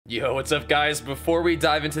Yo, what's up guys? Before we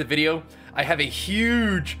dive into the video, I have a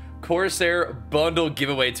huge Corsair bundle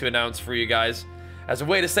giveaway to announce for you guys as a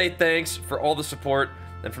way to say thanks for all the support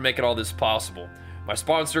and for making all this possible. My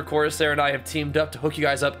sponsor Corsair and I have teamed up to hook you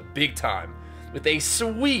guys up big time with a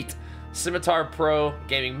sweet Scimitar Pro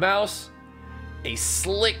gaming mouse, a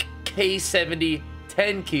slick K70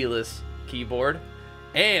 10 keyless keyboard,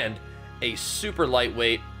 and a super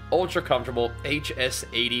lightweight, ultra comfortable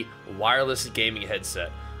HS80 wireless gaming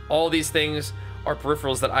headset. All these things are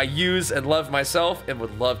peripherals that I use and love myself and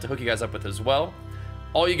would love to hook you guys up with as well.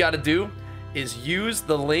 All you got to do is use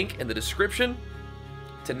the link in the description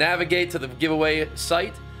to navigate to the giveaway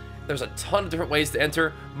site. There's a ton of different ways to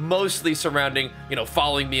enter, mostly surrounding,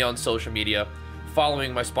 following me on social media,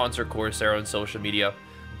 following my sponsor Corsair on social media.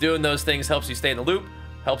 Doing those things helps you stay in the loop,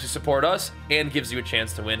 helps you support us, and gives you a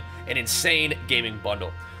chance to win an insane gaming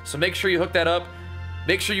bundle. So make sure you hook that up.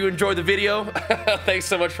 Make sure you enjoy the video. Thanks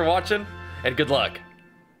so much for watching, and good luck.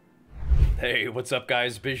 Hey, what's up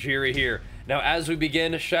guys? Bajheera here. Now, as we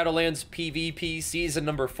begin Shadowlands PvP Season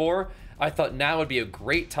number 4, I thought now would be a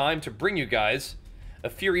great time to bring you guys a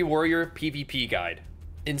Fury Warrior PvP guide.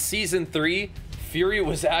 In Season 3, Fury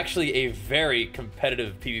was actually a very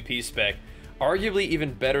competitive PvP spec, arguably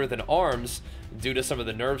even better than Arms due to some of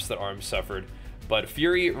the nerfs that Arms suffered. But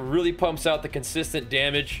Fury really pumps out the consistent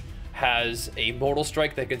damage, has a Mortal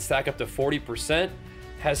Strike that can stack up to 40%,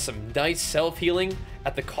 has some nice self-healing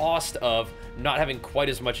at the cost of not having quite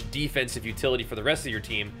as much defensive utility for the rest of your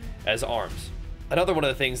team as Arms. Another one of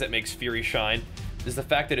the things that makes Fury shine is the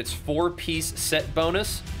fact that its 4-piece set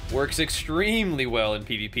bonus works extremely well in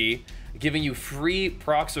PvP, giving you free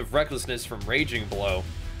procs of Recklessness from Raging Blow,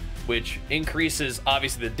 which increases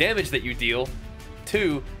obviously the damage that you deal,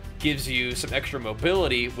 2, gives you some extra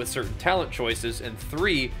mobility with certain talent choices, and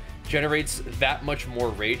 3, generates that much more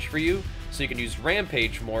rage for you, so you can use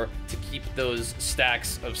Rampage more to keep those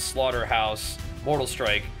stacks of Slaughterhouse Mortal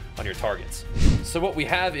Strike on your targets. So what we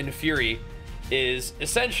have in Fury is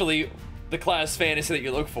essentially the class fantasy that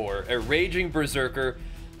you look for: a Raging Berserker,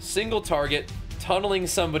 single target, tunneling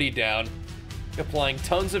somebody down, applying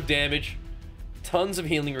tons of damage, tons of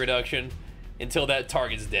healing reduction until that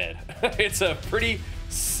target's dead. It's a pretty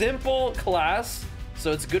simple class,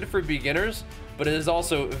 so it's good for beginners, but it is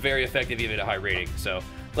also very effective even at a high rating. So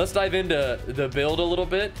let's dive into the build a little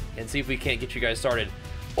bit and see if we can't get you guys started,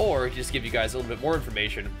 or just give you guys a little bit more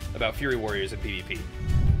information about Fury Warriors and PvP.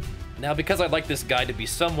 Now, because I'd like this guide to be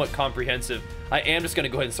somewhat comprehensive, I am just going to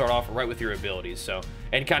go ahead and start off right with your abilities,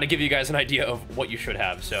 and kind of give you guys an idea of what you should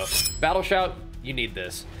have. So Battle Shout, you need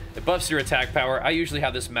this. It buffs your attack power. I usually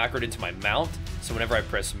have this macroed into my mount, so whenever I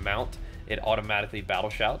press mount, it automatically Battle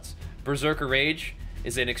Shouts. Berserker Rage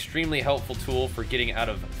is an extremely helpful tool for getting out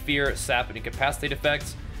of fear, sap, and incapacitate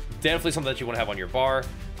effects. Definitely something that you want to have on your bar.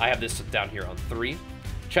 I have this down here on 3.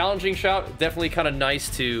 Challenging Shout, definitely kind of nice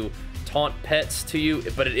to taunt pets to you,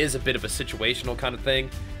 but it is a bit of a situational kind of thing.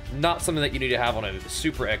 Not something that you need to have on a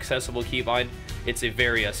super accessible keybind. It's a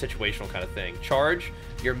very situational kind of thing. Charge,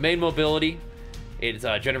 your main mobility. It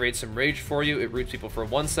generates some rage for you. It roots people for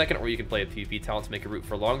 1 second, or you can play a PvP talent to make it root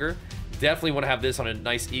for longer. Definitely want to have this on a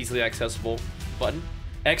nice, easily accessible button.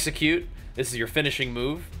 Execute, this is your finishing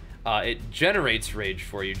move. It generates rage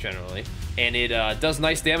for you generally, and it does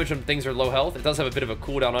nice damage when things are low health. It does have a bit of a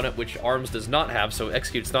cooldown on it, which Arms does not have, so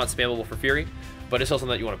Execute's not spammable for Fury, but it's also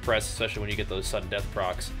something that you want to press, especially when you get those sudden death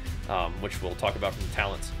procs, which we'll talk about from the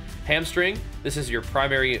talents. Hamstring, this is your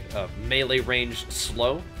primary melee range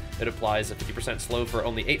slow. It applies a 50% slow for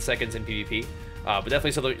only 8 seconds in PvP, but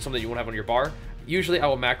definitely something you want to have on your bar. Usually I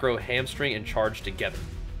will macro Hamstring and Charge together.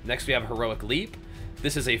 Next we have Heroic Leap.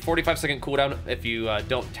 This is a 45-second cooldown if you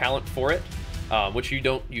don't talent for it, which you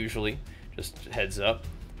don't usually, just heads up.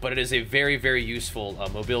 But it is a very, very useful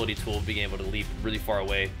mobility tool, being able to leap really far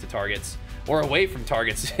away to targets, or away from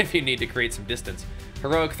targets if you need to create some distance.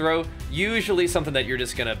 Heroic Throw, usually something that you're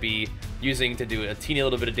just going to be using to do a teeny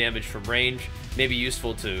little bit of damage from range. Maybe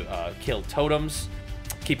useful to kill totems,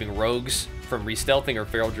 keeping rogues from re-stealthing, or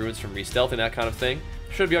feral druids from re-stealthing, that kind of thing.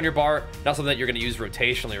 Should be on your bar, not something that you're going to use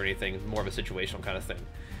rotationally or anything, more of a situational kind of thing.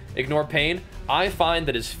 Ignore Pain, I find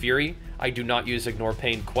that as Fury, I do not use Ignore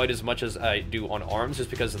Pain quite as much as I do on Arms, just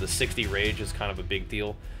because of the 60 rage is kind of a big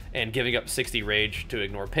deal. And giving up 60 rage to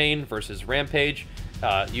Ignore Pain versus Rampage,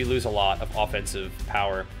 you lose a lot of offensive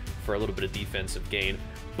power for a little bit of defensive gain.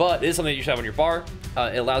 But it is something that you should have on your bar.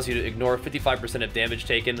 It allows you to ignore 55% of damage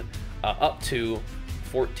taken, up to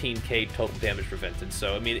 14k total damage prevented.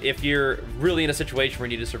 So, I mean, if you're really in a situation where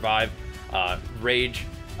you need to survive, Rage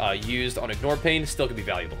used on Ignore Pain still can be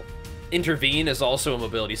valuable. Intervene is also a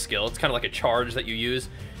mobility skill. It's kind of like a charge that you use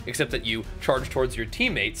except that you charge towards your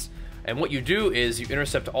teammates. And what you do is you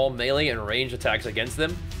intercept all melee and range attacks against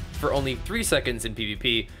them for only 3 seconds in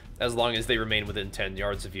PvP, as long as they remain within 10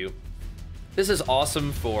 yards of you. This is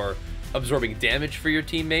awesome for absorbing damage for your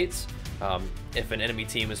teammates. If an enemy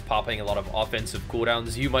team is popping a lot of offensive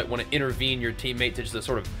cooldowns, you might want to intervene your teammate to just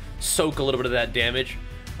sort of soak a little bit of that damage.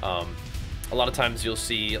 A lot of times you'll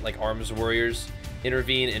see like arms warriors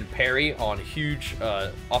intervene and parry on huge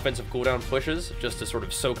offensive cooldown pushes just to sort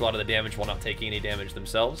of soak a lot of the damage while not taking any damage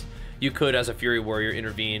themselves. You could, as a Fury Warrior,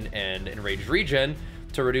 intervene and enrage regen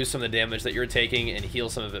to reduce some of the damage that you're taking and heal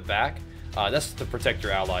some of it back. That's to protect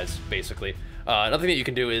your allies, basically. Another thing that you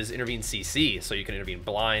can do is intervene CC, so you can intervene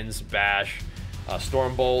blinds, bash,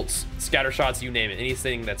 storm bolts, scatter shots, you name it.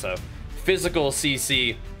 Anything that's a physical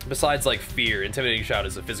CC, besides like fear. Intimidating shout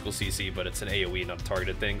is a physical CC, but it's an AoE, not a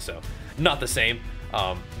targeted thing, so not the same.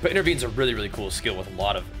 But intervene's a really, really cool skill with a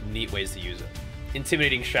lot of neat ways to use it.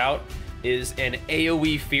 Intimidating shout is an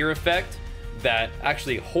AoE fear effect that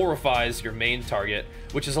actually horrifies your main target,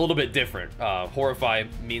 which is a little bit different. Horrify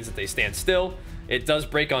means that they stand still. It does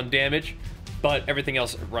break on damage, but everything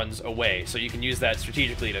else runs away. So you can use that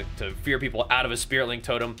strategically to fear people out of a Spirit Link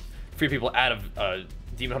totem, fear people out of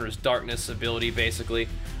Demon Hunter's Darkness ability, basically.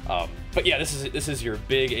 But yeah, this is your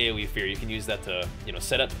big AoE fear. You can use that to, you know,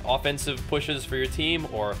 set up offensive pushes for your team,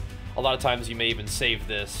 or a lot of times you may even save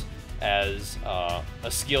this as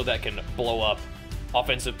a skill that can blow up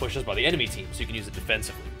offensive pushes by the enemy team, so you can use it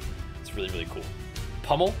defensively. It's really, really cool.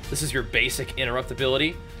 Pummel, this is your basic interrupt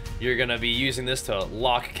ability. You're gonna be using this to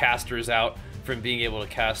lock casters out from being able to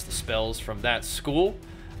cast the spells from that school.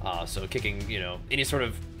 So kicking, you know, any sort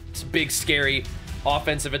of big scary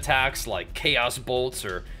offensive attacks like chaos bolts,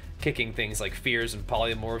 or kicking things like fears and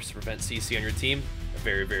polymorphs to prevent CC on your team.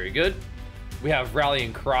 Very, very good. We have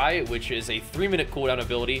Rallying Cry, which is a 3-minute cooldown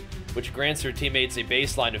ability, which grants your teammates a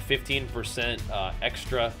baseline of 15%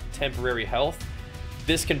 extra temporary health.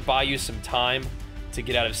 This can buy you some time to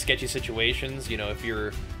get out of sketchy situations. You know, if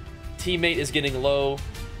your teammate is getting low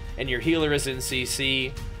and your healer is in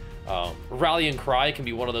CC, Rallying Cry can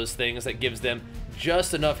be one of those things that gives them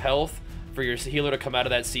just enough health for your healer to come out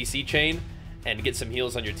of that CC chain and get some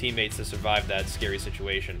heals on your teammates to survive that scary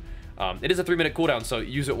situation. It is a 3-minute cooldown, so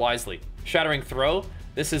use it wisely. Shattering Throw,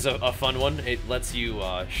 this is a fun one. It lets you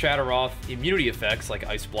shatter off immunity effects like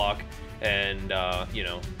Ice Block and, you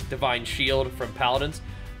know, Divine Shield from Paladins,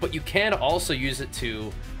 but you can also use it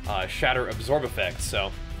to shatter absorb effects.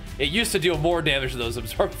 So it used to deal more damage to those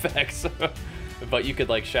absorb effects, but you could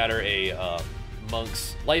like shatter a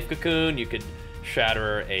Monk's Life Cocoon, you could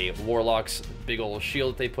shatter a Warlock's big old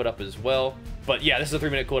shield that they put up as well. But yeah, this is a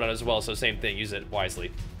 3-minute cooldown as well, so same thing, use it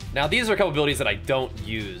wisely. Now, these are a couple abilities that I don't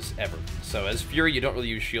use ever. So as Fury, you don't really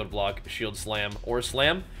use Shield Block, Shield Slam, or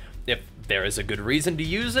Slam. If there is a good reason to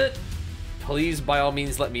use it, please, by all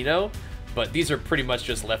means, let me know. But these are pretty much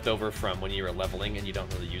just left over from when you were leveling and you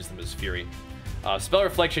don't really use them as Fury. Spell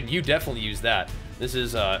Reflection, you definitely use that. This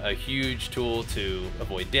is a huge tool to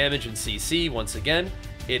avoid damage and CC. Once again,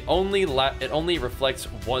 it only reflects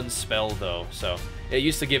one spell though. So it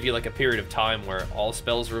used to give you like a period of time where all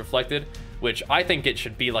spells are reflected, which I think it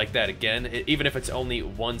should be like that again. Even if it's only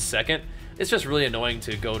 1 second, it's just really annoying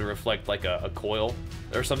to go to reflect like a coil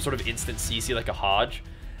or some sort of instant CC like a Hodge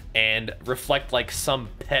and reflect like some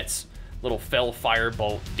pet's little Fell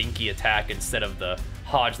Firebolt dinky attack instead of the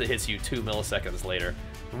Hodge that hits you 2 milliseconds later.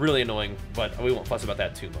 Really annoying, but we won't fuss about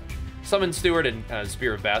that too much. Summon Steward and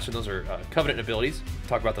Spear of Bastion, those are Covenant abilities.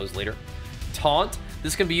 Talk about those later. Taunt,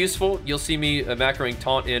 this can be useful. You'll see me macroing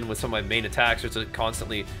Taunt in with some of my main attacks, just to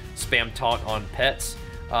constantly spam Taunt on pets,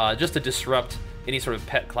 just to disrupt any sort of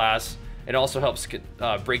pet class. It also helps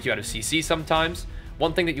break you out of CC sometimes.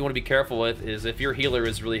 One thing that you want to be careful with is if your healer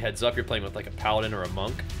is really heads up, you're playing with like a Paladin or a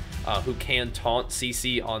Monk, who can taunt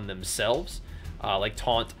CC on themselves, like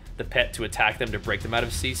taunt the pet to attack them to break them out of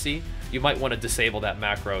CC. You might want to disable that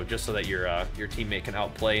macro just so that your teammate can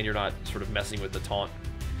outplay and you're not sort of messing with the taunt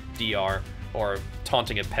DR or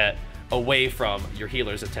taunting a pet away from your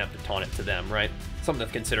healer's attempt to taunt it to them, right? Something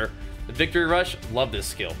to consider. The Victory Rush, love this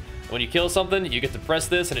skill. When you kill something, you get to press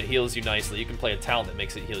this and it heals you nicely. You can play a talent that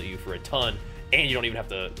makes it heal you for a ton, and you don't even have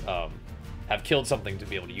to have killed something to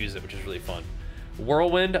be able to use it, which is really fun.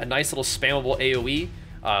 Whirlwind, a nice little spammable AoE.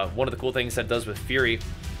 One of the cool things that does with Fury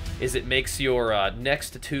is it makes your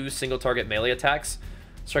next 2 single target melee attacks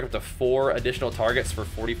strike up to 4 additional targets for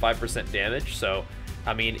 45% damage. So,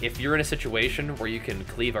 I mean, if you're in a situation where you can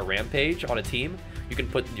cleave a rampage on a team, you can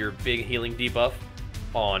put your big healing debuff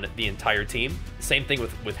on the entire team. Same thing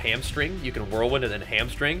with Hamstring. You can Whirlwind and then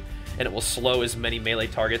Hamstring, and it will slow as many melee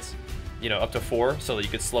targets you know, up to 4, so that you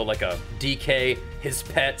could slow like a DK, his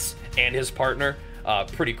pets, and his partner.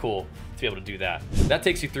 Pretty cool to be able to do that. That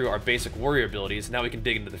takes you through our basic warrior abilities. Now we can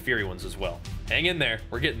dig into the Fury ones as well. Hang in there,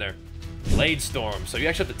 we're getting there. Blade Storm. So you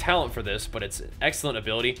actually have the talent for this, but it's an excellent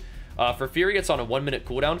ability. For Fury, it's on a 1-minute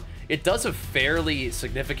cooldown. It does a fairly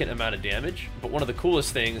significant amount of damage, but one of the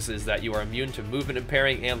coolest things is that you are immune to movement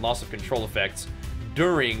impairing and loss of control effects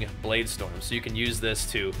during Blade Storm. So you can use this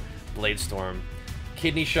to Blade Storm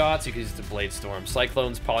kidney shots, you can use it to Blade Storm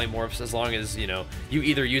Cyclones, Polymorphs, as long as, you know, you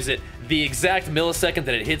either use it the exact millisecond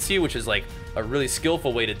that it hits you, which is like a really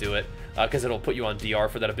skillful way to do it, because it'll put you on DR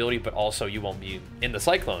for that ability, but also you won't be in the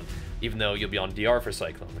Cyclone, even though you'll be on DR for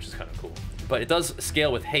Cyclone, which is kind of cool. But it does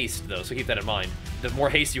scale with haste, though, so keep that in mind. The more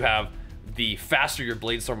haste you have, the faster your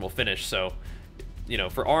Blade Storm will finish. So, you know,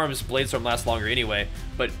 for arms, Blade Storm lasts longer anyway,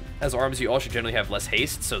 but as arms, you also generally have less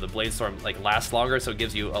haste, so the Blade Storm like lasts longer, so it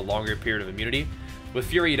gives you a longer period of immunity. With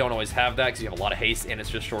Fury, you don't always have that because you have a lot of haste, and it's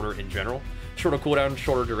just shorter in general. Shorter cooldown,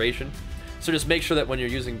 shorter duration. So just make sure that when you're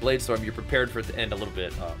using Blade Storm, you're prepared for it to end a little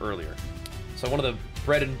bit earlier. So one of the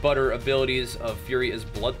bread and butter abilities of Fury is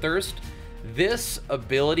Bloodthirst. This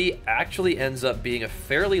ability actually ends up being a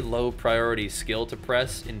fairly low priority skill to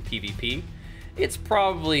press in PvP. It's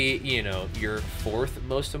probably, you know, your 4th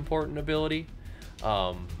most important ability.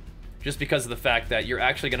 Just because of the fact that you're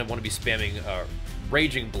actually going to want to be spamming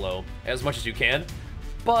Raging Blow as much as you can.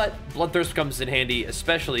 But Bloodthirst comes in handy,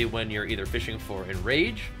 especially when you're either fishing for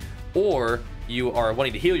Enrage or you are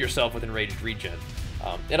wanting to heal yourself with Enraged Regen.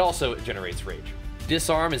 It also generates Rage.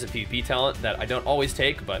 Disarm is a PvP talent that I don't always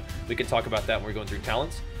take, but we can talk about that when we're going through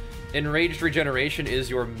talents. Enraged Regeneration is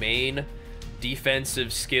your main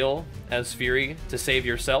defensive skill as Fury to save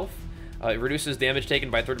yourself. It reduces damage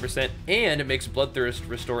taken by 30%, and it makes Bloodthirst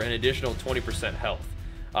restore an additional 20% health.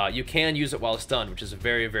 You can use it while stunned, which is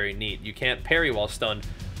very, very neat. You can't parry while stunned,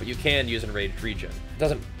 but you can use Enraged Regen. It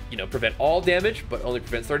doesn't, you know, prevent all damage, but only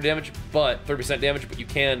prevents 30% damage, but you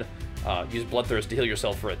can use Bloodthirst to heal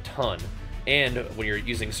yourself for a ton. And when you're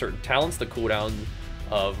using certain talents, the cooldown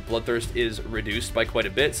of Bloodthirst is reduced by quite a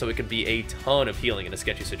bit, so it can be a ton of healing in a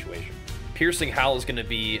sketchy situation. Piercing Howl is going to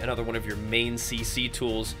be another one of your main CC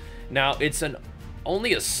tools. Now, it's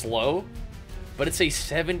only a slow, but it's a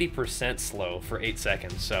 70% slow for 8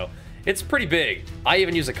 seconds, so it's pretty big. I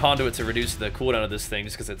even use a conduit to reduce the cooldown of this thing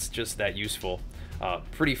just because it's just that useful.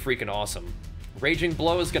 Pretty freaking awesome. Raging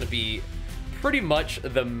Blow is going to be pretty much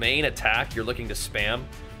the main attack you're looking to spam.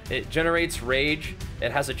 It generates Rage,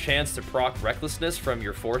 it has a chance to proc Recklessness from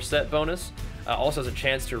your 4-set bonus, also has a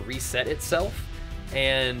chance to reset itself,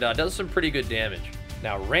 and does some pretty good damage.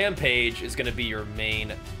 Now, Rampage is going to be your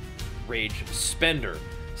main Rage spender.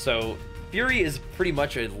 So Fury is pretty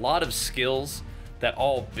much a lot of skills that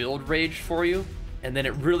all build Rage for you, and then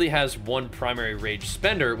it really has one primary Rage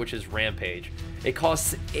spender, which is Rampage. It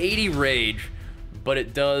costs 80 Rage, but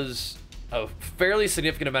it does a fairly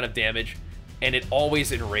significant amount of damage, and it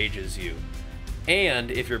always enrages you.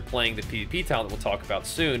 And if you're playing the PvP talent that we'll talk about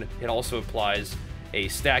soon, it also applies a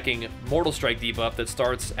stacking Mortal Strike debuff that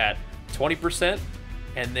starts at 20%,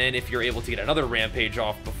 and then if you're able to get another Rampage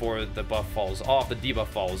off before the buff falls off, the debuff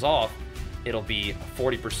falls off, it'll be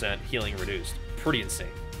 40% healing reduced. Pretty insane.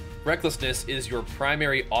 Recklessness is your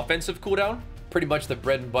primary offensive cooldown, pretty much the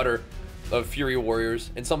bread and butter of Fury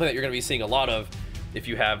Warriors, and something that you're going to be seeing a lot of if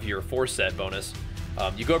you have your 4-set bonus.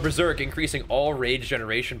 You go Berserk, increasing all rage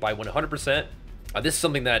generation by 100%. This is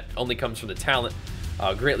something that only comes from the talent,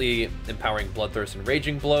 greatly empowering Bloodthirst and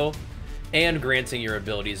Raging Blow, and granting your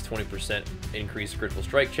abilities 20% increased critical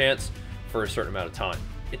strike chance for a certain amount of time.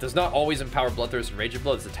 It does not always empower Bloodthirst and Raging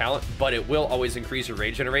Blow as a talent, but it will always increase your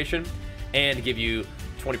rage generation and give you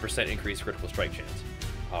 20% increased critical strike chance.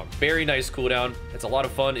 Very nice cooldown. It's a lot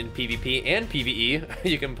of fun in PvP and PvE.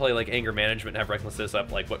 You can play like Anger Management and have Recklessness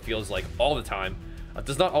up like what feels like all the time. It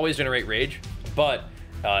does not always generate rage, but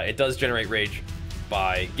it does generate rage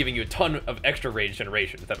by giving you a ton of extra rage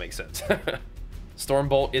generation, if that makes sense.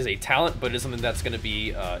 Stormbolt is a talent, but it is something that's going to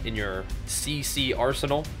be in your CC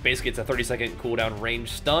arsenal. Basically, it's a 30-second cooldown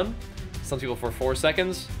range stun. Some people for 4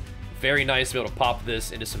 seconds. Very nice to be able to pop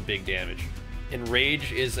this into some big damage.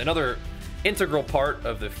 Enrage is another integral part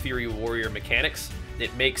of the Fury Warrior mechanics.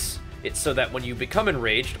 It makes it so that when you become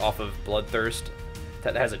enraged off of Bloodthirst,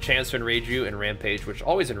 that has a chance to enrage you, and Rampage, which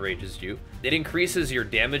always enrages you, it increases your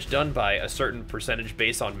damage done by a certain percentage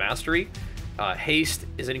based on mastery. Haste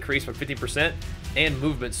is increased by 50%, and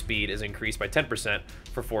movement speed is increased by 10%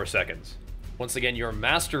 for 4 seconds. Once again, your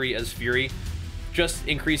mastery as Fury just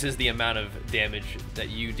increases the amount of damage that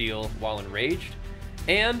you deal while enraged,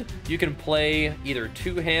 and you can play either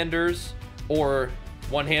 2-handers or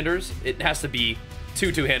 1-handers. It has to be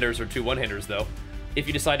two two-handers or two one-handers, though. If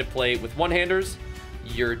you decide to play with one-handers,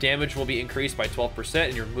 your damage will be increased by 12%,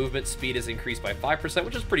 and your movement speed is increased by 5%,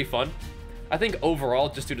 which is pretty fun. I think overall,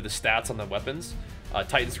 just due to the stats on the weapons,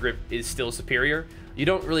 Titan's Grip is still superior. You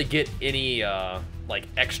don't really get any like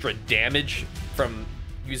extra damage from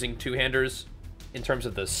using two-handers in terms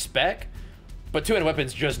of the spec, but two-handed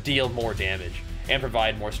weapons just deal more damage and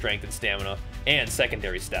provide more strength and stamina and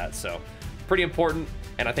secondary stats, so pretty important,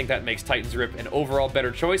 and I think that makes Titan's Grip an overall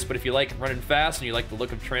better choice. But if you like running fast and you like the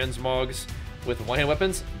look of transmogs with one-hand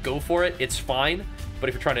weapons, go for it. It's fine, but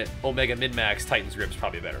if you're trying to Omega min-max, Titan's Grip is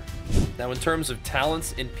probably better. Now, in terms of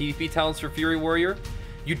talents and PvP talents for Fury Warrior,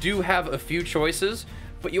 you do have a few choices,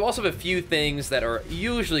 but you also have a few things that are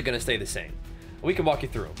usually going to stay the same. We can walk you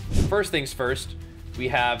through. First things first, we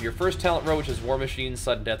have your first talent row, which is War Machine,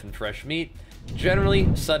 Sudden Death, and Fresh Meat.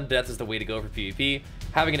 Generally, Sudden Death is the way to go for PvP.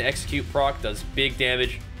 Having an Execute proc does big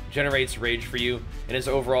damage, generates rage for you, and is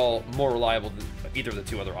overall more reliable than either of the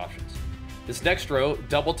two other options. This next row,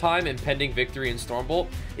 Double Time, Impending Victory, and Stormbolt,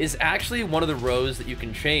 is actually one of the rows that you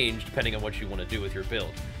can change depending on what you want to do with your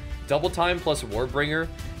build. Double Time plus Warbringer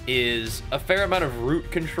is a fair amount of root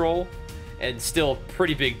control and still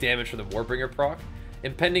pretty big damage for the Warbringer proc.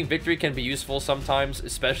 Impending Victory can be useful sometimes,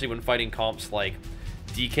 especially when fighting comps like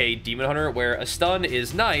DK Demon Hunter, where a stun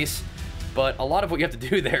is nice, but a lot of what you have to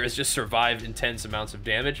do there is just survive intense amounts of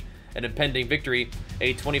damage. And Impending Victory,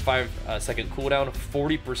 a 25-second cooldown,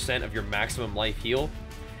 40% of your maximum life heal,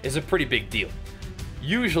 is a pretty big deal.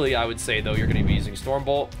 Usually, I would say, though, you're going to be using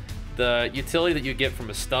Stormbolt. The utility that you get from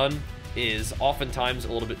a stun is oftentimes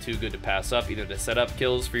a little bit too good to pass up, either to set up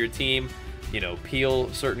kills for your team, you know, peel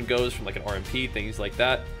certain goes from like an RMP, things like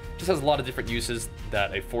that. Just has a lot of different uses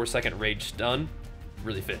that a 4-second rage stun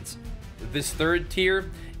really fits. This third tier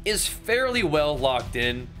is fairly well locked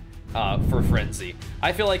in for Frenzy.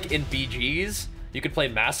 I feel like in BGs, you could play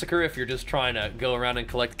Massacre if you're just trying to go around and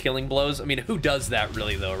collect killing blows. I mean, who does that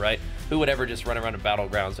really, though, right? Who would ever just run around in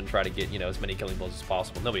Battlegrounds and try to get, you know, as many killing blows as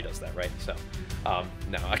possible? Nobody does that, right? So,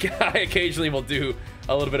 no, I occasionally will do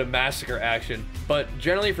a little bit of Massacre action, but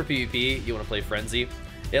generally for PvP, you want to play Frenzy.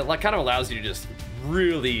 It like kind of allows you to just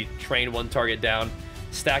really train one target down,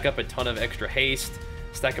 stack up a ton of extra haste,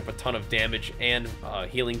 stack up a ton of damage and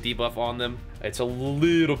healing debuff on them. It's a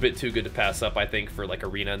little bit too good to pass up, I think, for like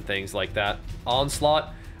arena and things like that.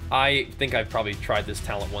 Onslaught, I think I've probably tried this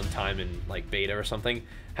talent one time in like beta or something.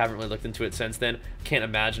 Haven't really looked into it since then. Can't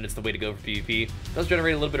imagine it's the way to go for PvP. Does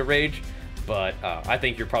generate a little bit of rage, but I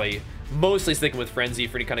think you're probably mostly sticking with Frenzy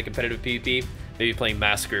for any kind of competitive PvP. Maybe playing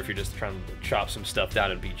Massacre if you're just trying to chop some stuff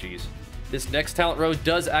down in BGs. This next talent row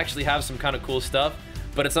does actually have some kind of cool stuff,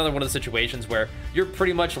 but it's another one of the situations where you're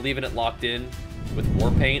pretty much leaving it locked in with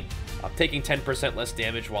Warpaint. Taking 10% less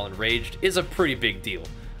damage while enraged is a pretty big deal.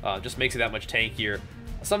 Just makes it that much tankier.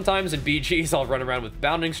 Sometimes in BGs, I'll run around with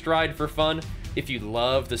Bounding Stride for fun. If you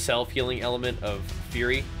love the self-healing element of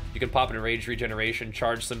Fury, you can pop in Rage Regeneration,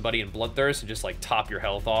 charge somebody in Bloodthirst, and just like top your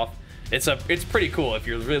health off. It's pretty cool. If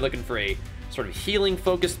you're really looking for a sort of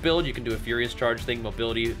healing-focused build, you can do a Furious Charge thing.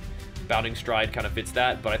 Mobility, Bounding Stride kind of fits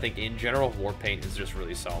that, but I think in general, Warpaint is just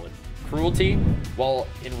really solid. Cruelty, while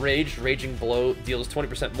enraged, Raging Blow deals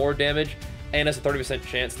 20% more damage and has a 30%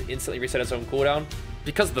 chance to instantly reset its own cooldown.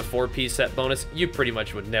 Because of the 4-piece set bonus, you pretty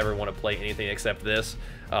much would never want to play anything except this.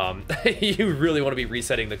 You really want to be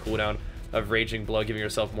resetting the cooldown of Raging Blow, giving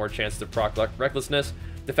yourself more chances to proc Recklessness.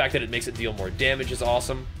 The fact that it makes it deal more damage is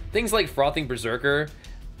awesome. Things like Frothing Berserker,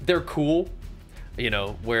 they're cool, you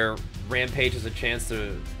know, where Rampage has a chance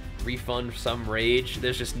to refund some rage.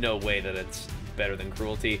 There's just no way that it's better than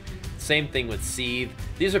Cruelty. Same thing with Seethe.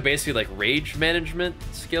 These are basically like rage management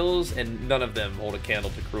skills, and none of them hold a candle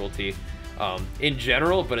to Cruelty in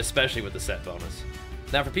general, but especially with the set bonus.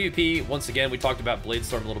 Now for PvP, once again, we talked about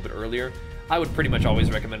Bladestorm a little bit earlier. I would pretty much always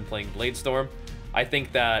recommend playing Bladestorm. I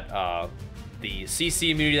think that the CC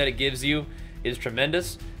immunity that it gives you is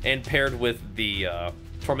tremendous, and paired with the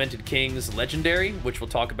Tormented King's Legendary, which we'll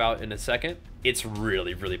talk about in a second, it's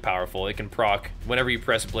really, really powerful. It can proc, whenever you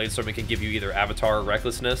press Bladestorm, it can give you either Avatar or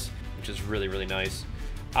Recklessness, which is really, really nice.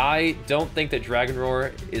 I don't think that Dragon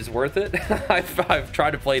Roar is worth it. I've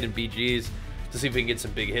tried to play it in BGs to see if we can get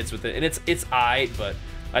some big hits with it, and it's aight, but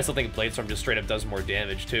I still think Bladestorm just straight up does more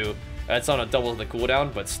damage too. It's on a double the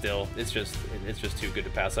cooldown, but still, it's just too good to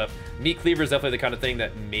pass up. Meat Cleaver is definitely the kind of thing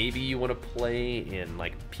that maybe you want to play in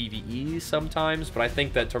like PvE sometimes, but I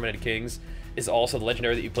think that Tormented Kings is also the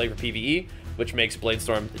legendary that you play for PvE, which makes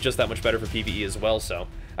Bladestorm just that much better for PvE as well. So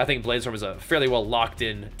I think Bladestorm is a fairly well locked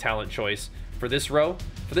in talent choice for this row.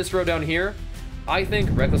 For this row down here, I think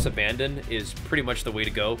Reckless Abandon is pretty much the way to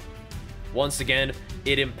go. Once again,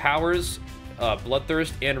 it empowers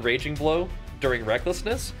Bloodthirst and Raging Blow during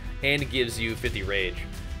Recklessness, and gives you 50 Rage.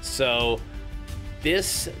 So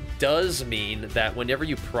this does mean that whenever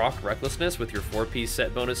you proc Recklessness with your 4-piece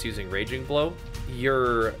set bonus using Raging Blow,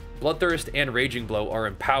 your Bloodthirst and Raging Blow are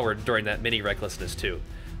empowered during that mini Recklessness too.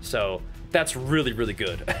 So that's really, really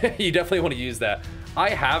good. You definitely want to use that.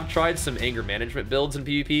 I have tried some anger management builds in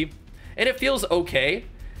PvP, and it feels okay.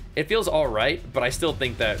 It feels alright, but I still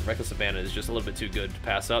think that Reckless Abandon is just a little bit too good to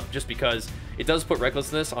pass up, just because it does put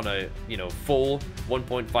Recklessness on a, you know, full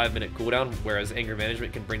 1.5 minute cooldown, whereas anger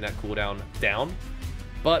management can bring that cooldown down.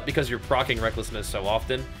 But because you're proccing Recklessness so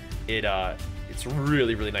often, it's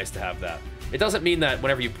really, really nice to have that. It doesn't mean that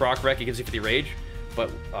whenever you proc Rec, it gives you 50 Rage,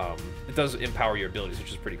 but it does empower your abilities, which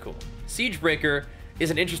is pretty cool. Siegebreaker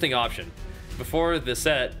is an interesting option. Before the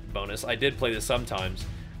set bonus, I did play this sometimes,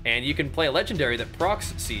 and you can play a legendary that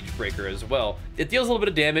procs Siegebreaker as well. It deals a little bit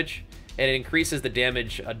of damage, and it increases the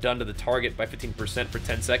damage done to the target by 15% for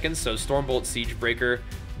 10 seconds, so Stormbolt Siegebreaker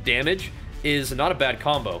damage is not a bad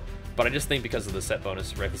combo, but I just think because of the set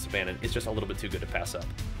bonus, Reckless Abandon, it's just a little bit too good to pass up.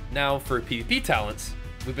 Now, for PvP talents,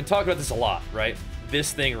 we've been talking about this a lot, right?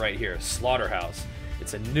 This thing right here, Slaughterhouse.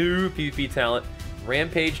 It's a new PvP talent.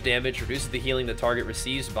 Rampage damage reduces the healing the target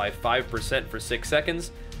receives by 5% for 6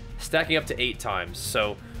 seconds, stacking up to 8 times.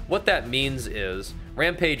 So what that means is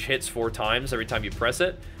Rampage hits 4 times every time you press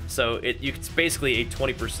it, so it's basically a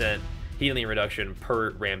 20% healing reduction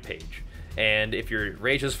per Rampage. And if your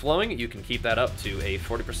rage is flowing, you can keep that up to a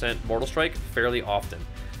 40% Mortal Strike fairly often.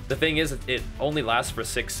 The thing is, it only lasts for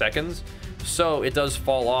 6 seconds, so it does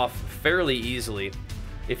fall off fairly easily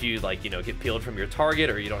if you, like, you know, get peeled from your target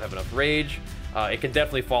or you don't have enough rage. It can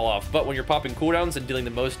definitely fall off, but when you're popping cooldowns and dealing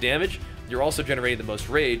the most damage, you're also generating the most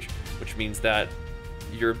rage, which means that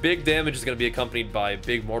your big damage is going to be accompanied by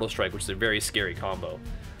big Mortal Strike, which is a very scary combo.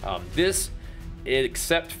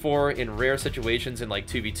 Except for in rare situations in like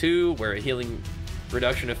 2v2, where a healing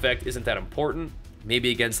reduction effect isn't that important, maybe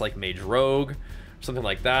against like Mage Rogue, something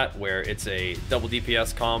like that, where it's a double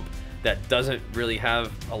DPS comp that doesn't really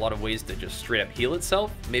have a lot of ways to just straight up heal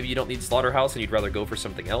itself. Maybe you don't need Slaughterhouse and you'd rather go for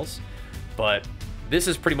something else. But this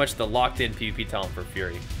is pretty much the locked-in PvP talent for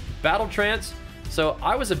Fury. Battle Trance. So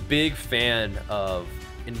I was a big fan of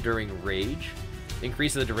Enduring Rage.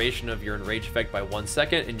 Increases the duration of your Enrage effect by 1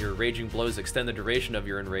 second, and your Raging Blows extend the duration of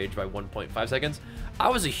your Enrage by 1.5 seconds. I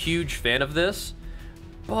was a huge fan of this,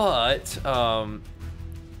 but I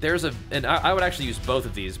would actually use both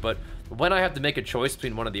of these, but when I have to make a choice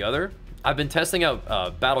between one or the other, I've been testing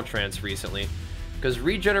out Battle Trance recently, because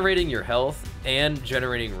regenerating your health and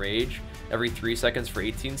generating Rage every 3 seconds for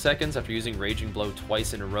 18 seconds after using Raging Blow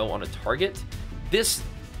twice in a row on a target, this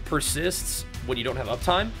persists when you don't have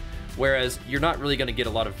uptime, whereas you're not really going to get a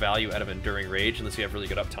lot of value out of Enduring Rage unless you have really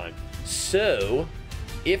good uptime. So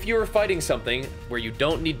if you're fighting something where you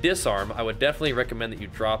don't need Disarm, I would definitely recommend that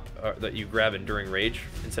you grab Enduring Rage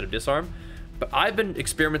instead of Disarm. But I've been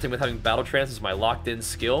experimenting with having Battle Trance as my locked-in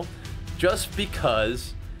skill, just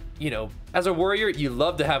because, you know, as a warrior, you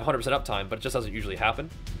love to have 100% uptime, but it just doesn't usually happen.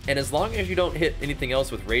 And as long as you don't hit anything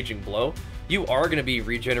else with Raging Blow, you are going to be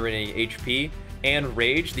regenerating HP and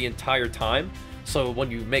Rage the entire time. So when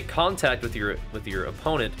you make contact with your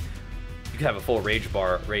opponent, you can have a full Rage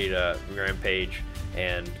bar ready to Rampage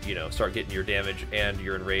and, you know, start getting your damage and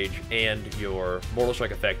your Enrage and your Mortal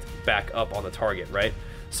Strike effect back up on the target, right?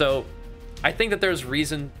 So I think that there's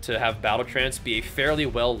reason to have Battle Trance be a fairly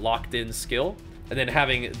well locked-in skill, and then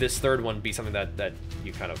having this third one be something that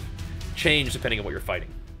you kind of change depending on what you're fighting.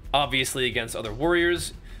 Obviously, against other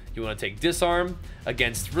warriors, you want to take Disarm.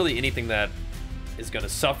 Against really anything that is going to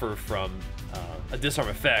suffer from a Disarm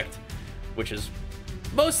effect, which is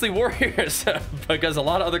mostly warriors, because a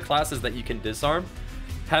lot of other classes that you can disarm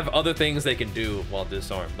have other things they can do while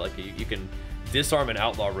disarmed. Like you can disarm an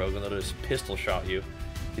Outlaw Rogue and they'll just pistol shot you.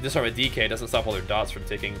 You disarm a DK, it doesn't stop all their dots from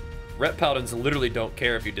ticking. Ret Paladins literally don't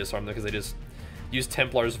care if you disarm them because they just use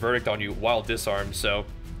Templar's Verdict on you while disarmed. So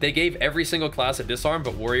they gave every single class a disarm,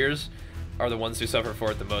 but warriors are the ones who suffer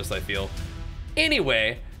for it the most, I feel.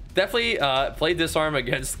 Anyway, definitely play disarm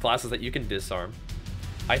against classes that you can disarm.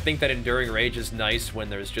 I think that Enduring Rage is nice when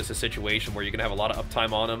there's just a situation where you're gonna have a lot of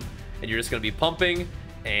uptime on them and you're just gonna be pumping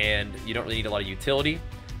and you don't really need a lot of utility.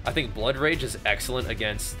 I think Blood Rage is excellent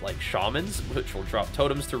against like Shamans, which will drop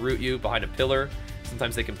totems to root you behind a pillar.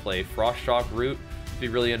 Sometimes they can play Frost Shock root to be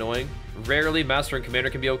really annoying. Rarely Master and Commander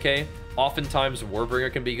can be okay. Oftentimes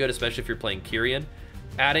Warbringer can be good, especially if you're playing Kyrian.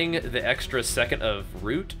 Adding the extra second of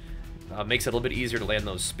root makes it a little bit easier to land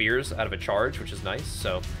those spears out of a charge, which is nice.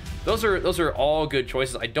 So those are all good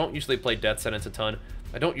choices. I don't usually play Death Sentence a ton.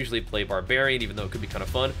 I don't usually play Barbarian, even though it could be kind of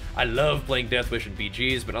fun. I love playing Death Wish and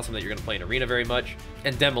BGs, but not something that you're going to play in Arena very much.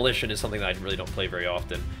 And Demolition is something that I really don't play very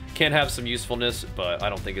often. Can have some usefulness, but I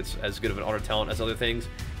don't think it's as good of an auto talent as other things,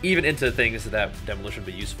 even into things that Demolition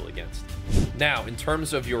would be useful against. Now, in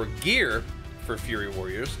terms of your gear for Fury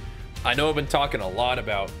Warriors, I know I've been talking a lot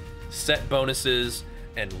about set bonuses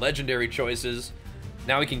and legendary choices.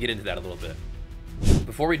 Now we can get into that a little bit.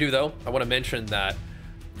 Before we do, though, I want to mention that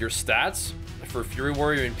your stats for Fury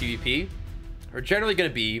Warrior in PvP are generally going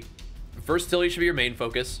to be versatility should be your main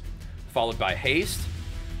focus, followed by haste,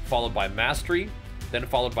 followed by mastery, then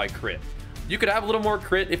followed by crit. You could have a little more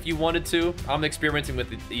crit if you wanted to. I'm experimenting with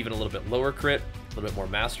even a little bit lower crit, a little bit more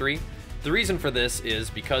mastery. The reason for this is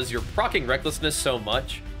because you're proccing recklessness so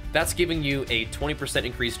much, that's giving you a 20%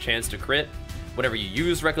 increased chance to crit. Whenever you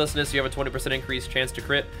use recklessness, you have a 20% increased chance to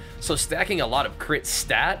crit. So stacking a lot of crit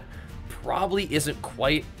stat probably isn't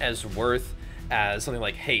quite as worth as something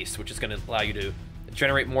like haste, which is going to allow you to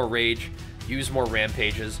generate more rage, use more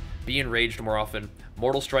rampages, be enraged more often,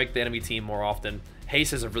 mortal strike the enemy team more often.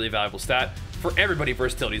 Haste is a really valuable stat. For everybody,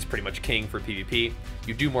 versatility is pretty much king for PvP.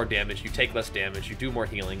 You do more damage, you take less damage, you do more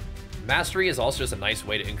healing. Mastery is also just a nice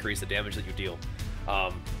way to increase the damage that you deal.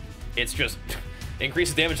 It's just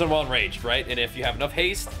increases damage done while enraged, right? And if you have enough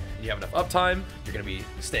haste, and you have enough uptime, you're going to be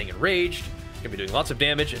staying enraged, you're going to be doing lots of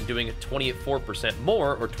damage, and doing 24%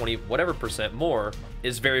 more, or 20 whatever percent more,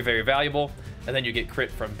 is very, very valuable. And then you get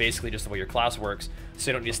crit from basically just the way your class works,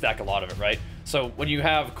 so you don't need to stack a lot of it, right? So when you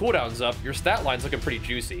have cooldowns up, your stat line's looking pretty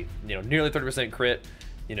juicy. You know, nearly 30% crit,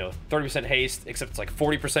 you know, 30% haste, except it's like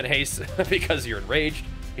 40% haste because you're enraged.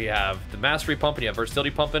 You have the mastery pump and you have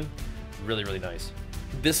versatility pumping. Really, really nice.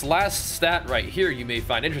 This last stat right here you may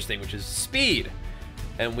find interesting, which is speed.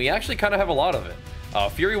 And we actually kind of have a lot of it.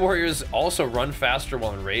 Fury Warriors also run faster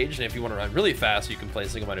while enraged, and if you want to run really fast, you can play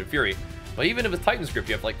Single-Minded Fury. But even with Titan's Grip,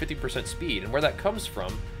 you have like 50% speed, and where that comes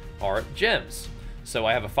from are gems. So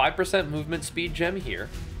I have a 5% movement speed gem here,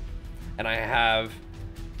 and I have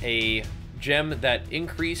a gem that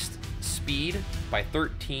increased speed by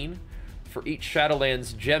 13 for each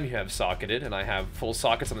Shadowlands gem you have socketed, and I have full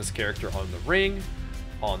sockets on this character on the ring,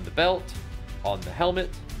 on the belt, on the helmet,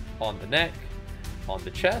 on the neck, on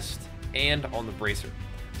the chest, and on the bracer.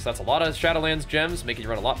 So that's a lot of Shadowlands gems, making you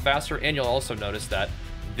run a lot faster, and you'll also notice that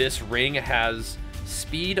this ring has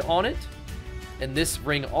speed on it, and this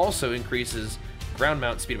ring also increases ground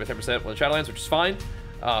mount speed by 10% with Shadowlands, which is fine,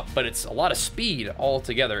 but it's a lot of speed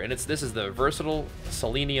altogether, and this is the versatile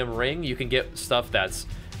Selenium ring. You can get stuff that's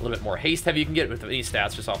a little bit more haste heavy. You can get with any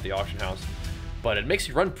stats just off the auction house, but it makes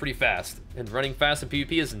you run pretty fast, and running fast in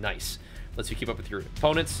PvP is nice. Lets you keep up with your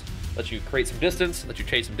opponents, lets you create some distance, lets you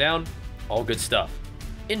chase them down, all good stuff.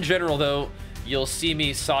 In general, though, you'll see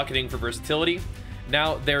me socketing for versatility.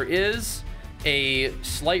 Now, there is a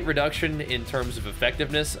slight reduction in terms of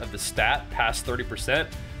effectiveness of the stat past 30%.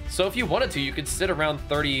 So if you wanted to, you could sit around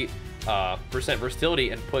 30%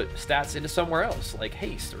 versatility and put stats into somewhere else, like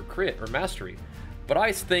haste or crit or mastery. But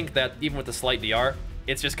I think that even with the slight DR,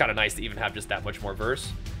 it's just kind of nice to even have just that much more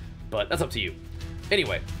verse. But that's up to you.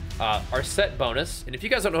 Anyway, our set bonus, and if you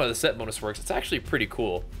guys don't know how the set bonus works, it's actually pretty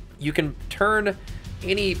cool. You can turn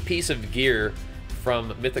any piece of gear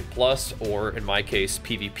from Mythic Plus, or in my case,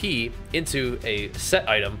 PvP, into a set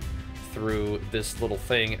item through this little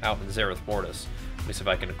thing out in Zereth Mortis. Let me see if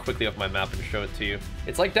I can quickly open my map and show it to you.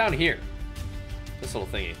 It's like down here, this little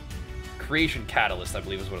thingy. Creation Catalyst, I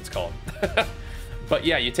believe is what it's called. But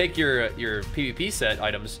yeah, you take your PvP set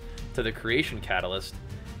items to the Creation Catalyst,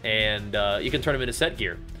 and you can turn them into set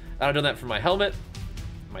gear. I've done that for my helmet,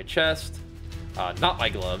 my chest, not my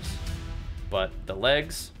gloves, but the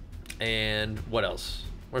legs, and what else?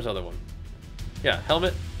 Where's the other one? Yeah,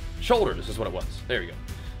 helmet, shoulders is what it was. There you go.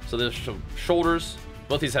 So there's shoulders.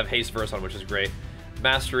 Both these have haste verse on, which is great.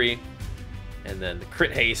 Mastery, and then the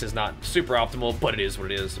crit haste is not super optimal, but it is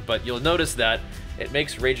what it is. But you'll notice that it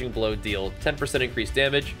makes Raging Blow deal 10% increased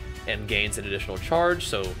damage and gains an additional charge.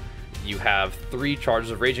 So you have 3 charges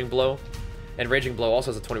of Raging Blow, and Raging Blow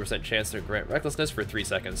also has a 20% chance to grant Recklessness for 3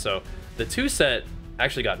 seconds. So the 2 set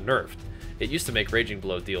actually got nerfed. It used to make Raging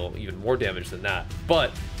Blow deal even more damage than that.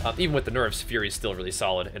 But even with the nerfs, Fury is still really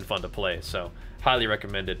solid and fun to play, so highly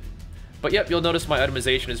recommended. But yep, you'll notice my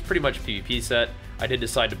itemization is pretty much PvP set. I did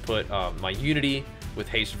decide to put my Unity with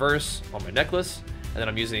Haste Verse on my necklace, and then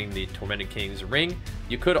I'm using the Tormented King's ring.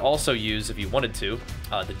 You could also use, if you wanted to,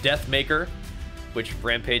 the Death Maker, which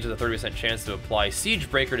Rampage has a 30% chance to apply Siege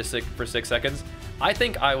Breaker for 6 seconds. I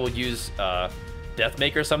think I will use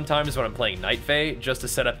Deathmaker sometimes when I'm playing Night Fae, just to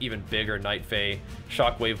set up even bigger Night Fae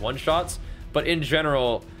Shockwave one-shots. But in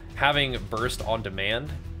general, having burst on demand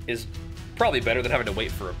is probably better than having to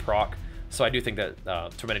wait for a proc. So I do think that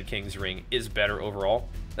Tormented King's Ring is better overall.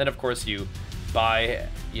 Then of course you buy,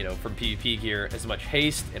 you know, from PvP gear as much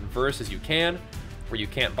haste and verse as you can. Where you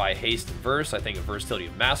can't buy haste and verse, I think versatility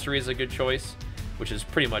and mastery is a good choice, which is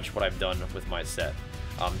pretty much what I've done with my set.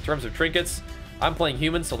 In terms of trinkets, I'm playing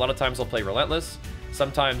human, so a lot of times I'll play Relentless.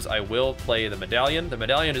 Sometimes I will play the Medallion. The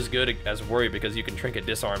Medallion is good as Warrior because you can trinket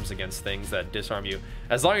disarms against things that disarm you.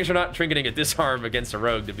 As long as you're not trinketing a disarm against a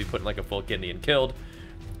rogue to be put in like a full kidney and killed.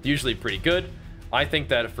 Usually pretty good. I think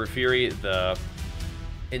that for Fury, the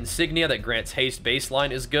Insignia that grants haste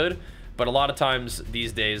baseline is good, but a lot of times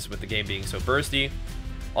these days with the game being so bursty,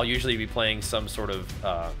 I'll usually be playing some sort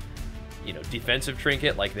of you know, defensive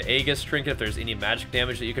trinket like the Aegis trinket. If there's any magic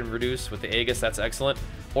damage that you can reduce with the Aegis, that's excellent.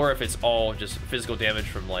 Or if it's all just physical damage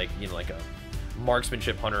from like, you know, like a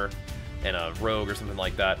marksmanship hunter and a rogue or something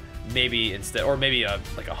like that, maybe instead, or maybe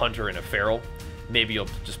like a hunter and a feral, maybe you'll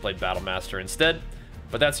just play Battle Master instead.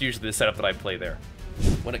 But that's usually the setup that I play there.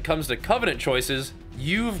 When it comes to Covenant choices,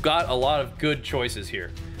 you've got a lot of good choices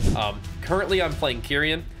here. Currently I'm playing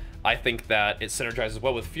Kyrian. I think that it synergizes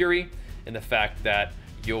well with Fury in the fact that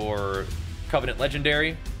your Covenant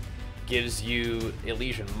Legendary gives you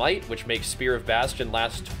Elysian Might, which makes Spear of Bastion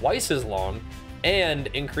last twice as long and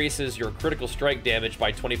increases your critical strike damage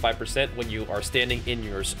by 25% when you are standing in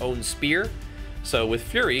your own spear. So with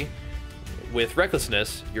Fury, with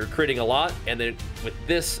Recklessness, you're critting a lot, and then with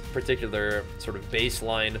this particular sort of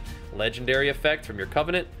baseline legendary effect from your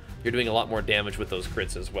Covenant, you're doing a lot more damage with those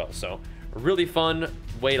crits as well. So a really fun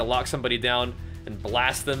way to lock somebody down and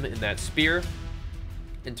blast them in that spear.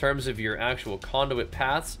 In terms of your actual conduit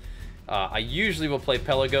paths, I usually will play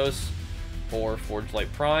Pelagos or Forge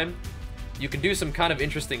Light Prime. You can do some kind of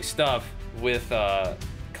interesting stuff with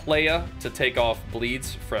Clea to take off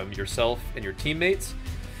bleeds from yourself and your teammates.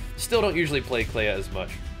 Still don't usually play Clea as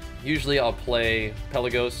much. Usually I'll play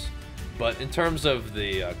Pelagos, but in terms of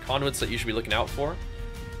the conduits that you should be looking out for,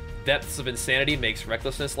 Depths of Insanity makes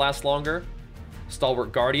Recklessness last longer.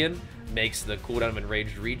 Stalwart Guardian makes the cooldown of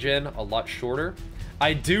Enraged regen a lot shorter.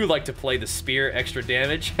 I do like to play the Spear extra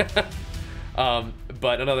damage, but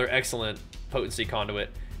another excellent potency conduit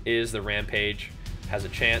is the Rampage. Has a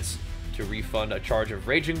chance to refund a charge of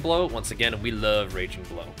Raging Blow. Once again, we love Raging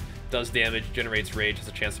Blow. Does damage, generates rage, has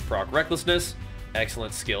a chance to proc Recklessness.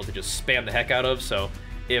 Excellent skill to just spam the heck out of. So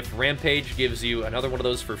if Rampage gives you another one of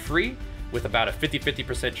those for free with about a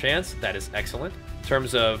 50-50% chance, that is excellent. In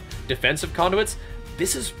terms of defensive conduits,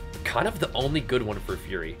 this is kind of the only good one for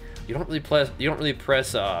Fury. You don't really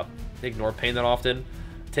press ignore pain that often.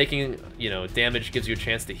 Taking, you know, damage gives you a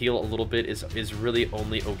chance to heal a little bit is really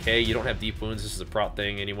only okay. You don't have deep wounds. This is a prot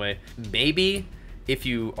thing anyway. Maybe if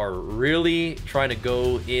you are really trying to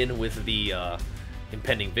go in with the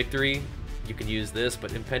Impending Victory, you can use this,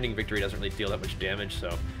 but Impending Victory doesn't really deal that much damage,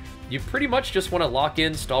 so you pretty much just want to lock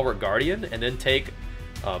in Stalwart Guardian and then take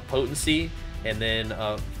Potency and then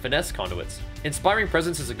Finesse Conduits. Inspiring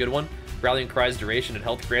Presence is a good one. Rallying Cry's duration and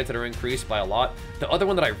health granted are increased by a lot. The other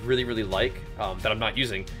one that I really, really like, that I'm not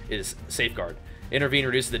using, is Safeguard. Intervene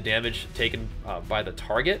reduces the damage taken by the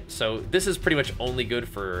target, so this is pretty much only good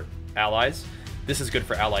for allies. This is good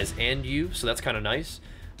for allies and you, so that's kind of nice.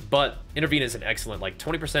 But Intervene is an excellent, like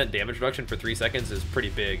 20% damage reduction for 3 seconds is pretty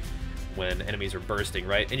big when enemies are bursting,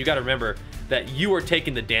 right? And you got to remember that you are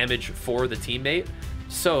taking the damage for the teammate,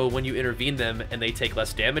 so when you intervene them and they take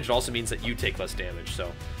less damage, it also means that you take less damage.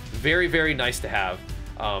 So very, very nice to have.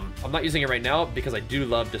 I'm not using it right now because I do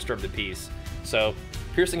love Disturb the Peace. So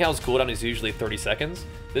Piercing Howl's cooldown is usually 30 seconds.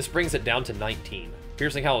 This brings it down to 19.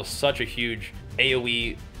 Piercing Howl is such a huge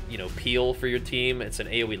AoE, you know, peel for your team. It's an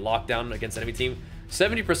AoE lockdown against enemy team.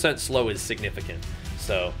 70% slow is significant.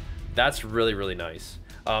 So that's really, really nice.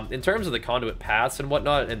 In terms of the conduit paths and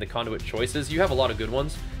whatnot and the conduit choices, you have a lot of good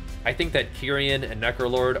ones. I think that Kyrian and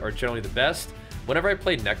Necrolord are generally the best. Whenever I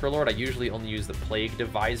play Necrolord, I usually only use the Plague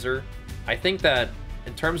Divisor. I think that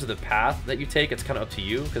in terms of the path that you take, it's kind of up to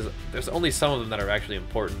you, because there's only some of them that are actually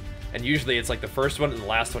important. And usually it's like the first one and the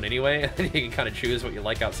last one anyway, and you can kind of choose what you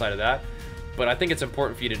like outside of that. But I think it's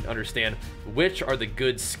important for you to understand which are the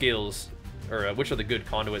good skills, or which are the good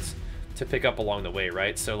conduits to pick up along the way,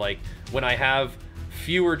 right? So like when I have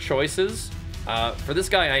fewer choices, for this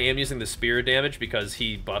guy I am using the Spear damage because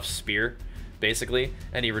he buffs Spear, basically,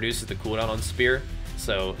 and he reduces the cooldown on Spear.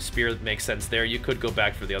 So Spear makes sense there. You could go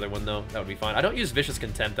back for the other one though, that would be fine. I don't use Vicious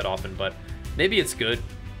Contempt that often, but maybe it's good.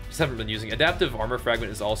 Just haven't been using. Adaptive Armor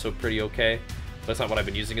Fragment is also pretty okay, but it's not what I've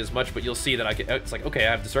been using as much. But you'll see that it's like, okay,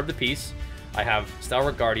 I have Disturb the Peace, I have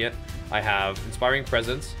Stalwart Guardian, I have Inspiring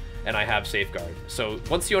Presence, and I have Safeguard. So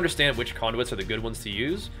once you understand which conduits are the good ones to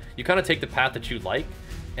use, you kind of take the path that you like,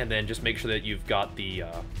 and then just make sure that you've got the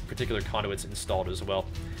particular conduits installed as well.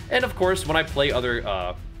 And of course, when I play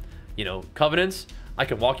other, you know, covenants, I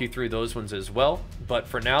can walk you through those ones as well. But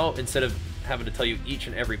for now, instead of having to tell you each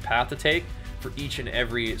and every path to take for each and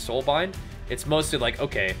every soulbind, it's mostly like,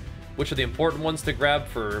 okay, which are the important ones to grab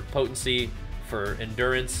for potency, for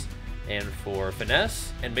endurance, and for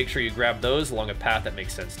finesse, and make sure you grab those along a path that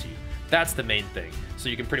makes sense to you. That's the main thing. So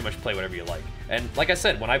you can pretty much play whatever you like. And like I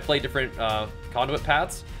said, when I play different conduit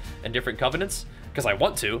paths and different covenants, because I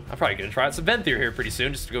want to, I'm probably going to try out some Venthyr here pretty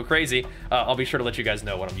soon just to go crazy. I'll be sure to let you guys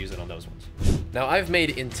know what I'm using on those ones. Now, I've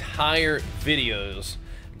made entire videos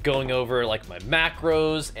going over like my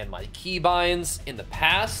macros and my keybinds in the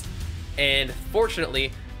past, and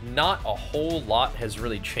fortunately, not a whole lot has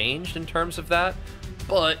really changed in terms of that,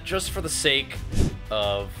 but just for the sake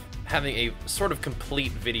of having a sort of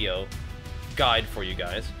complete video guide for you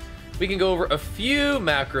guys, we can go over a few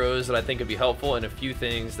macros that I think would be helpful and a few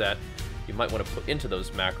things that you might want to put into those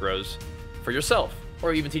macros for yourself,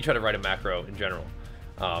 or even teach how to write a macro in general.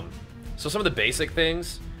 So some of the basic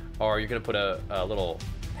things are you're going to put a little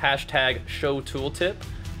hashtag show tooltip,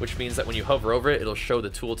 which means that when you hover over it, it'll show the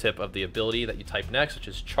tooltip of the ability that you type next, which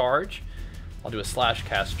is charge. I'll do a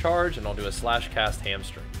 /cast charge, and I'll do a /cast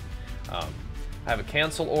hamstring. I have a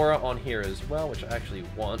cancel aura on here as well, which I actually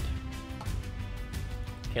want.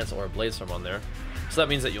 Cancel aura bladestorm on there. So that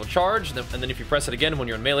means that you'll charge, and then if you press it again when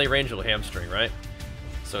you're in melee range, it'll hamstring, right?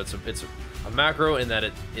 So it's a macro in that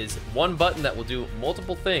it is one button that will do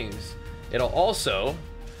multiple things. It'll also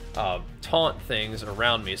taunt things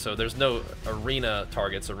around me, so there's no arena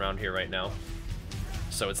targets around here right now,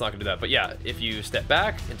 so it's not gonna do that. But yeah, if you step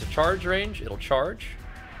back into charge range, it'll charge,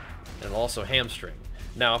 and it'll also hamstring.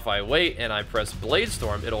 Now if I wait and I press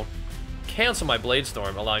bladestorm, it'll cancel my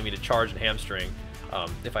bladestorm, allowing me to charge and hamstring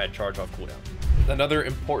if I had charge off cooldown. Another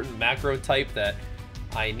important macro type that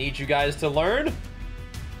I need you guys to learn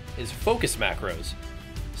is focus macros.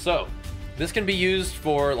 So this can be used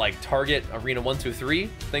for like target arena 1, 2, 3,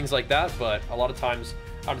 things like that, but a lot of times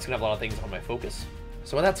I'm just gonna have a lot of things on my focus.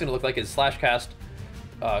 So what that's gonna look like is /cast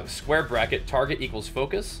square bracket target equals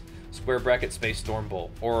focus, square bracket space stormbolt,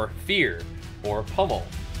 or fear, or pummel.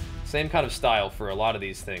 Same kind of style for a lot of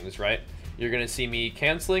these things, right? You're gonna see me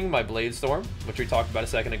canceling my bladestorm, which we talked about a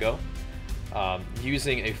second ago,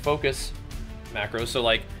 using a focus macro. So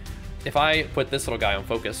like if I put this little guy on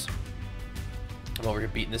focus, I'm over here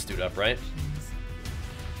beating this dude up, right?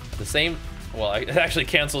 The same, well, it actually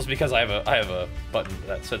cancels because I have a button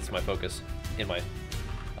that sets my focus in my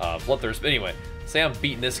bloodthirst. But anyway, say I'm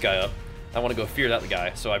beating this guy up, I want to go fear that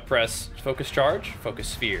guy, so I press focus charge,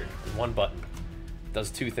 focus fear, in one button. It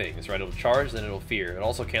does two things, right? It'll charge, then it'll fear. It'll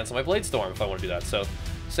also cancel my bladestorm if I want to do that. So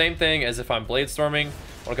same thing as if I'm bladestorming,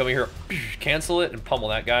 I want to come in here, cancel it, and pummel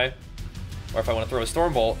that guy. Or if I want to throw a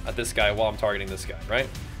stormbolt at this guy while I'm targeting this guy, right?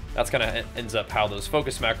 That's kind of ends up how those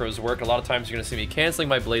focus macros work. A lot of times you're going to see me canceling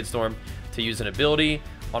my bladestorm to use an ability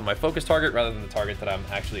on my focus target rather than the target that I'm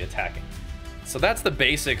actually attacking. So that's the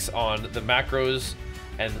basics on the macros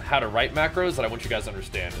and how to write macros that I want you guys to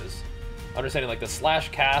understand, is understanding like the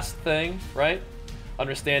 /cast thing, right?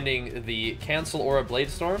 Understanding the cancel aura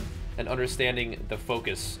bladestorm, and understanding the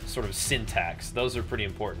focus sort of syntax. Those are pretty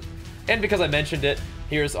important. And because I mentioned it,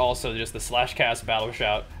 here's also just the /cast battle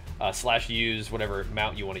shout /use whatever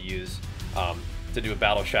mount you want to use to do a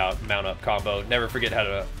battle shout mount up combo. Never forget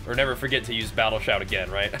to use battle shout again,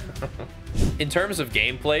 right? In terms of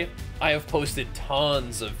gameplay, I have posted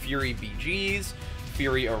tons of Fury BGs,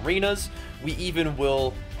 Fury arenas. We even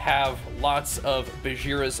will have lots of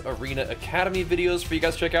Bajheera's Arena Academy videos for you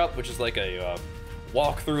guys to check out, which is like a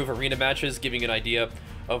walkthrough of arena matches, giving an idea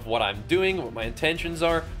of what I'm doing, what my intentions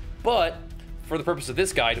are. But for the purpose of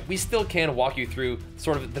this guide, we still can walk you through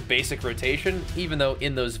sort of the basic rotation, even though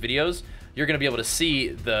in those videos, you're gonna be able to see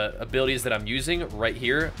the abilities that I'm using right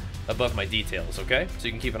here above my details, okay? So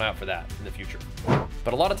you can keep an eye out for that in the future.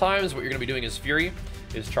 But a lot of times what you're gonna be doing as Fury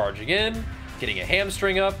is charging in, getting a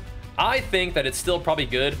hamstring up. I think that it's still probably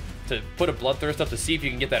good to put a bloodthirst up to see if you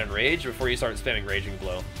can get that enrage before you start spamming Raging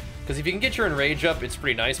Blow. Because if you can get your enrage up, it's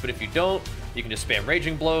pretty nice, but if you don't, you can just spam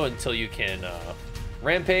Raging Blow until you can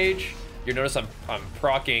rampage. You'll notice I'm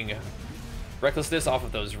proccing Recklessness off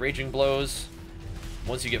of those Raging Blows.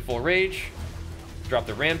 Once you get full rage, drop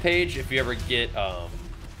the rampage. If you ever get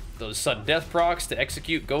those sudden death procs to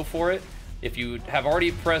execute, go for it. If you have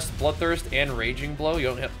already pressed Bloodthirst and Raging Blow, you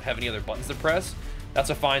don't have any other buttons to press, that's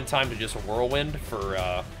a fine time to just Whirlwind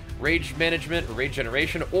for rage management or rage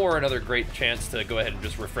generation, or another great chance to go ahead and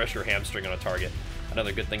just refresh your hamstring on a target.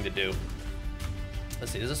 Another good thing to do.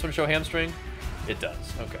 Let's see, does this one show hamstring? It does,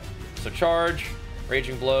 okay. So charge,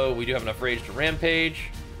 raging blow, we do have enough rage to rampage.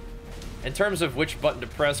 In terms of which button to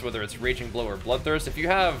press, whether it's raging blow or bloodthirst, if you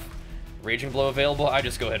have raging blow available, I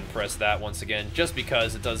just go ahead and press that once again, just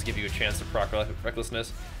because it does give you a chance to proc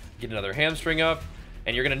recklessness, get another hamstring up,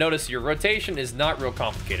 and you're gonna notice your rotation is not real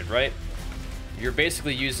complicated, right? You're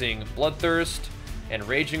basically using bloodthirst and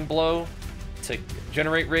raging blow to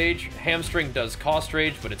generate rage. Hamstring does cost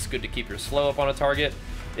rage, but it's good to keep your slow up on a target.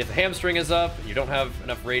 If the hamstring is up and you don't have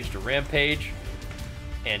enough rage to rampage,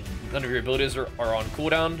 and none of your abilities are on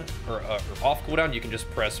cooldown or off cooldown, you can just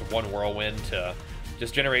press one whirlwind to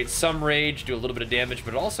just generate some rage, do a little bit of damage,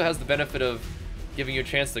 but it also has the benefit of giving you a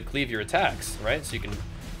chance to cleave your attacks, right? So you can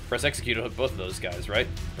press execute, it'll hit both of those guys, right?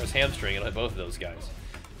 Press hamstring, it'll hit both of those guys.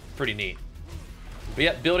 Pretty neat. But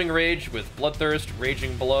yeah, building rage with bloodthirst,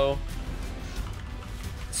 raging blow,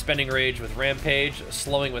 spending rage with rampage,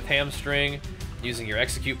 slowing with hamstring, using your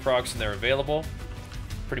execute procs when they're available.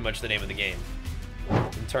 Pretty much the name of the game.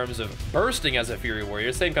 In terms of bursting as a Fury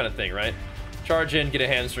Warrior, same kind of thing, right? Charge in, get a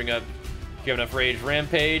hamstring up, if you have enough rage,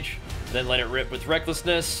 rampage, then let it rip with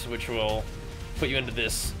recklessness, which will put you into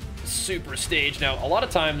this super stage. Now, a lot of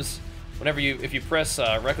times, if you press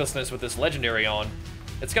recklessness with this legendary on,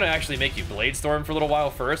 it's gonna actually make you Blade Storm for a little while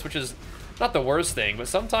first, which is not the worst thing, but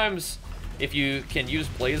sometimes if you can use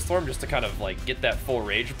Blade Storm just to kind of like get that full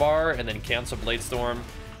rage bar and then cancel Blade Storm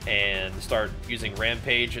and start using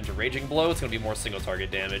Rampage into Raging Blow, it's going to be more single target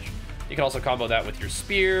damage. You can also combo that with your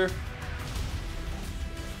Spear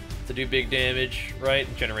to do big damage, right?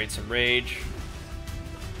 Generate some rage.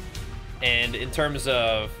 And in terms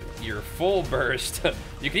of your full burst,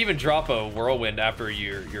 you can even drop a Whirlwind after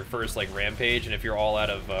your first like Rampage, and if you're all out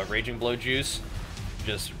of Raging Blow juice,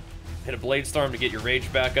 just hit a Blade Storm to get your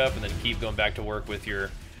rage back up, and then keep going back to work with your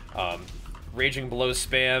Raging Blow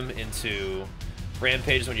spam into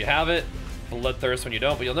Rampage when you have it, Bloodthirst when you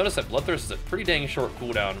don't. But you'll notice that Bloodthirst is a pretty dang short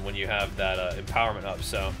cooldown when you have that empowerment up.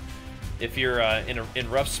 So if you're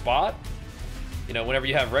in rough spot, you know, whenever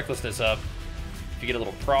you have Recklessness up, if you get a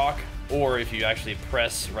little proc, or if you actually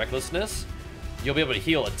press Recklessness, you'll be able to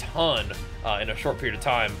heal a ton in a short period of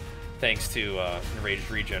time, thanks to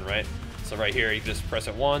Enraged Regen, right? So right here, you can just press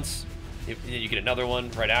it once, you get another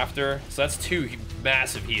one right after. So that's 2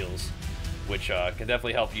 massive heals, which can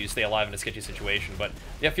definitely help you stay alive in a sketchy situation. But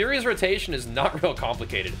yeah, Fury's rotation is not real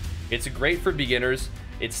complicated. It's great for beginners.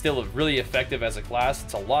 It's still really effective as a class.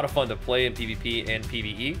 It's a lot of fun to play in PvP and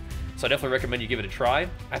PvE. So I definitely recommend you give it a try.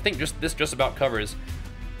 I think this just about covers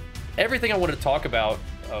everything I wanted to talk about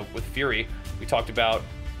with Fury. We talked about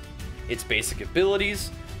its basic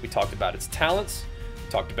abilities. We talked about its talents.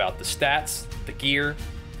 We talked about the stats, the gear,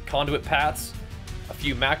 the conduit paths, a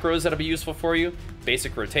few macros that'll be useful for you,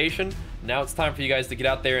 basic rotation. Now it's time for you guys to get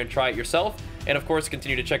out there and try it yourself. And of course,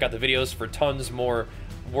 continue to check out the videos for tons more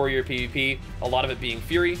Warrior PvP, a lot of it being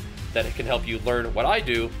Fury, that it can help you learn what I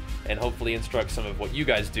do and hopefully instruct some of what you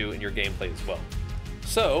guys do in your gameplay as well.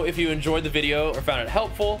 So if you enjoyed the video or found it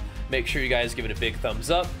helpful, make sure you guys give it a big thumbs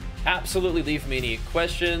up. Absolutely leave me any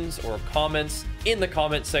questions or comments in the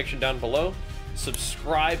comment section down below.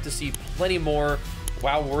 Subscribe to see plenty more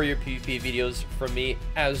WoW Warrior PvP videos from me,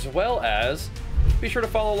 as well as be sure to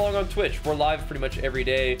follow along on Twitch. We're live pretty much every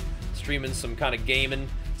day, streaming some kind of gaming,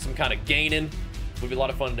 some kind of gaining. It would be a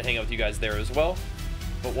lot of fun to hang out with you guys there as well.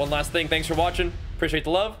 But one last thing, thanks for watching. Appreciate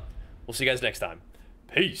the love. We'll see you guys next time.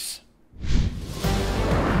 Peace.